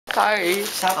Sorry.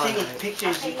 Stop taking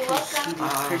pictures, you stupid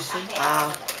person.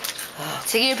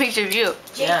 Taking a picture of you.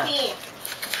 JP,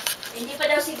 hindi pa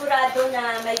daw sigurado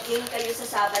na may game kayo sa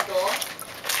Sabado.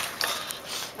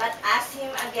 But ask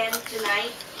him again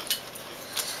tonight.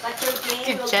 But your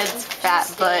game will be on Jed's fat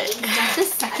butt. Tuesday Is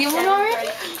this at second one already?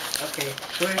 7:30. Okay,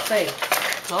 who are we playing?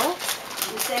 No?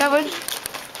 You said That one?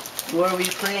 Who are we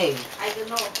playing? I don't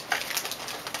know.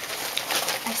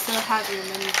 I still have your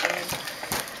money, Jared.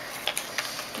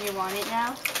 You want it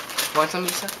now? Want some,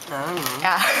 Lisa? I don't know.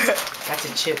 Yeah. That's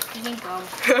a chip. You can go.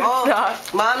 Oh, No.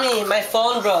 mommy, my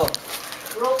phone broke.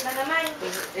 Broke na naman.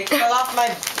 It fell off my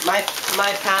pants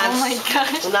Oh my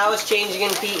gosh. when I was changing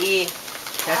in PE.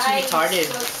 That's Ay, retarded.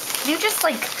 sus. You just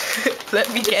like let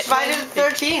me get It's Friday the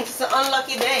 13th. It's an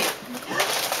unlucky day.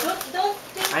 Don't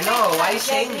think I know, like why are you that,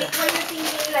 saying Jedrick. that? Why are you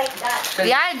thinking like that?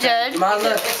 Yeah, Jed. Mom,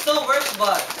 look, it still works,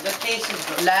 but the case is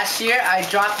broken. Last year, I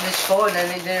dropped this phone and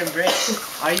it didn't break.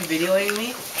 Are you videoing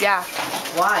me? Yeah.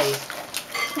 Why?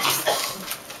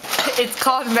 It's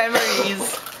called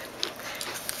memories.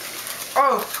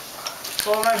 Oh,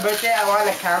 for my birthday, I want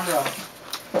a camera.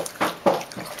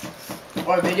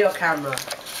 Or video camera.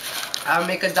 I'll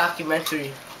make a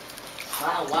documentary.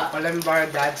 Wow, wow. Or let me borrow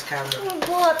Dad's camera.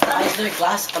 What? Why is there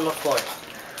glass on the floor?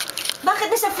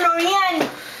 Bakit nasa floor yan?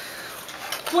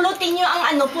 Pulutin nyo ang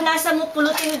ano, punasan mo,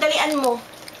 pulutin yung dalian mo.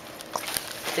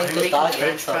 Are you making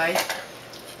French fries?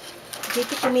 JP,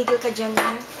 tumigil ka dyan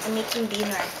ha. I'm making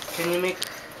dinner. Can you make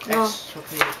No.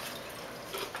 chocolate?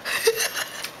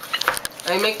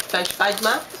 Are you make French fries,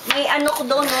 Ma? May ano ko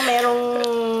doon, no? Merong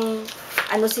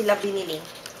ano sila binili.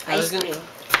 Ice cream.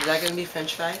 Is that gonna be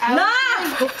French fries? Ma!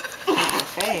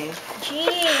 Okay.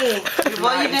 Gee!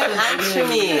 Well, you didn't answer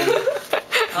me. You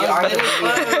I are was the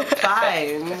waiting for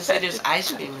pie. I'm gonna say there's ice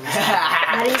cream.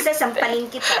 Marisa, sampalin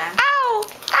kita. Ow!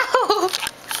 Ow!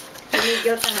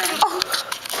 Tumigil ka ha.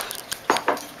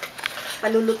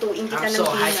 Palulutuin kita I'm ng so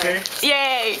dinner. hyper.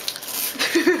 Yay!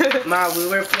 Ma, we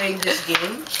were playing this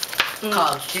game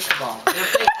called kickball. We were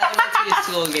playing elementary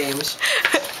school games.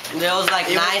 There was like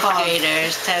It was 9th called-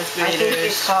 graders, 10th I think graders.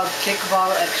 it's called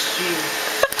Kickball Extreme.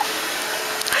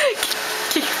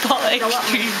 Kickball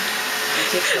extreme.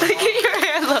 Look at your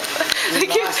hair, look.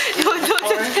 Look at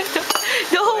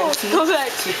no, go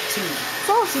back.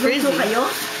 Oh, sinundo kayo?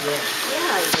 Yeah.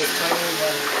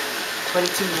 Yeah.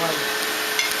 22-1.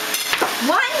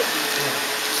 One?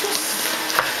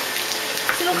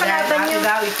 Sino kalaban niyo? After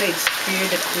that, we played Spear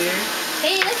the Clear.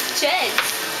 Hey, that's Jed.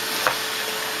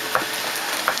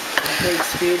 We played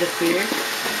Spear the Clear.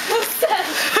 What's that?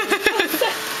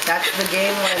 That's the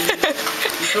game when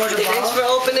you throw the Thanks for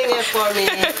ball. opening it for me.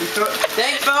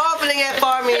 Thanks for opening it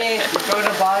for me. You throw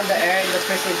the ball in the air and the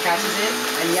person catches it,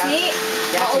 and you have Si,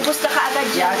 you have to, maubos na kaagad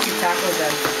you dyan. have to tackle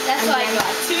them. That's what I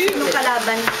got too. Sino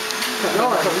kalaban?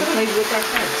 No, we played with our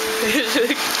friends.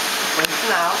 What's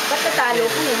now? Ba't natalo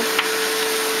ko yun?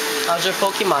 How's your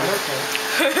Pokemon? Okay.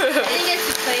 I didn't get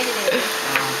to play today.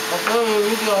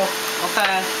 Yu-Gi-Oh.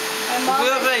 Okay. My mom.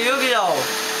 We're gonna play Yu-Gi-Oh.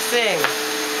 Sing.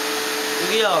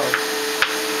 Yu-Gi-Oh.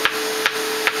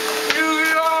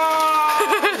 Yu-Gi-Oh!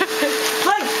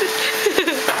 Like.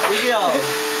 Yu-Gi-Oh.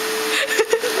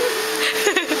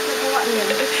 Nakuha niya.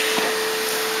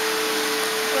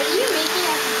 What are you making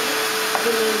after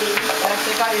Binili. That's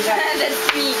the guy this? that That's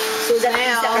me. So that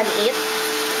Lisa can eat.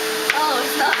 Oh,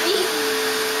 it's not me.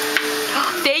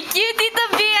 Thank you, Tita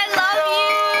B. I love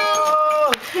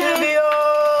you.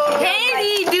 Yu-Gi-Oh.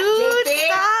 Haley, dude, JP.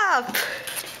 stop.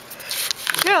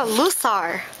 You're a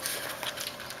loser.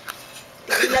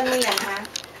 Tigilan mo yan, ha?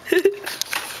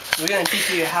 We're gonna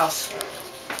teach you your house.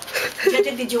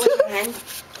 Judge, did you wash your hand?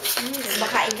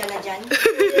 Makain ka na dyan.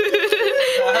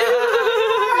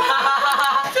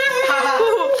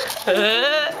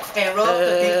 Hey, roll up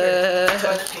the paper.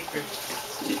 Toilet paper.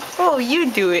 Oh,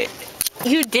 you do it.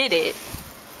 You did it.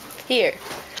 Here.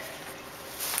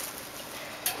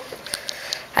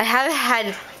 I haven't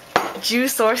had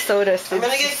juice or soda I'm since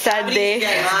gonna get Sunday. cavities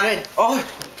again, Good. Oh,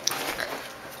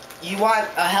 you want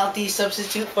a healthy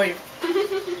substitute for your...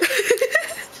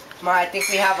 Ma, I think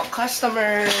we have a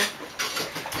customer.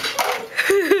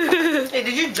 Hey,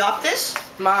 did you drop this?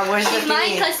 Ma, where's the He's my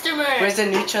thingy? customer. Where's the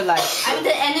Nutrilite? I'm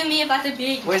the enemy of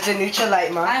Atabig. Where's the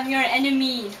Nutrilite, Ma? I'm your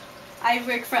enemy. I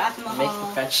work for Making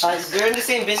Atmahal. French fries. We're in the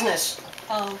same business.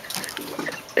 Oh.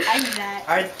 I knew that.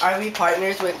 Are we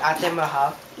partners with Ate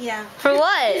Mahal? Yeah. For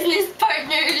what? Business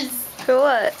partners. For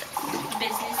what?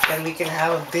 Business. Then we can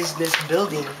have a business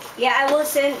building. Yeah, I will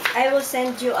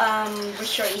send you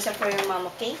brochure Isa for your mom,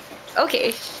 okay?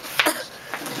 Okay.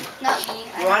 Not me.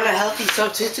 You want a healthy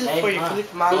substitute Hey, for your Ma. food?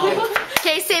 Mom,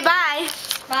 Okay, say bye.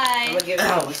 Bye. gonna give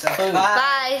it What's the food?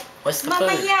 Bye. What's the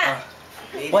food? Mamaya.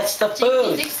 What's the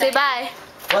food? Say bye.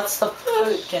 What's the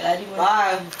food? Can anyone?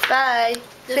 Bye. Bye.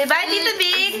 The Say bye, food Tito is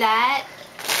Big. That.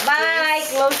 Bye.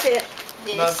 Close it.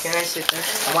 This. Mom, can I sit there?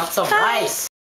 I want some rice.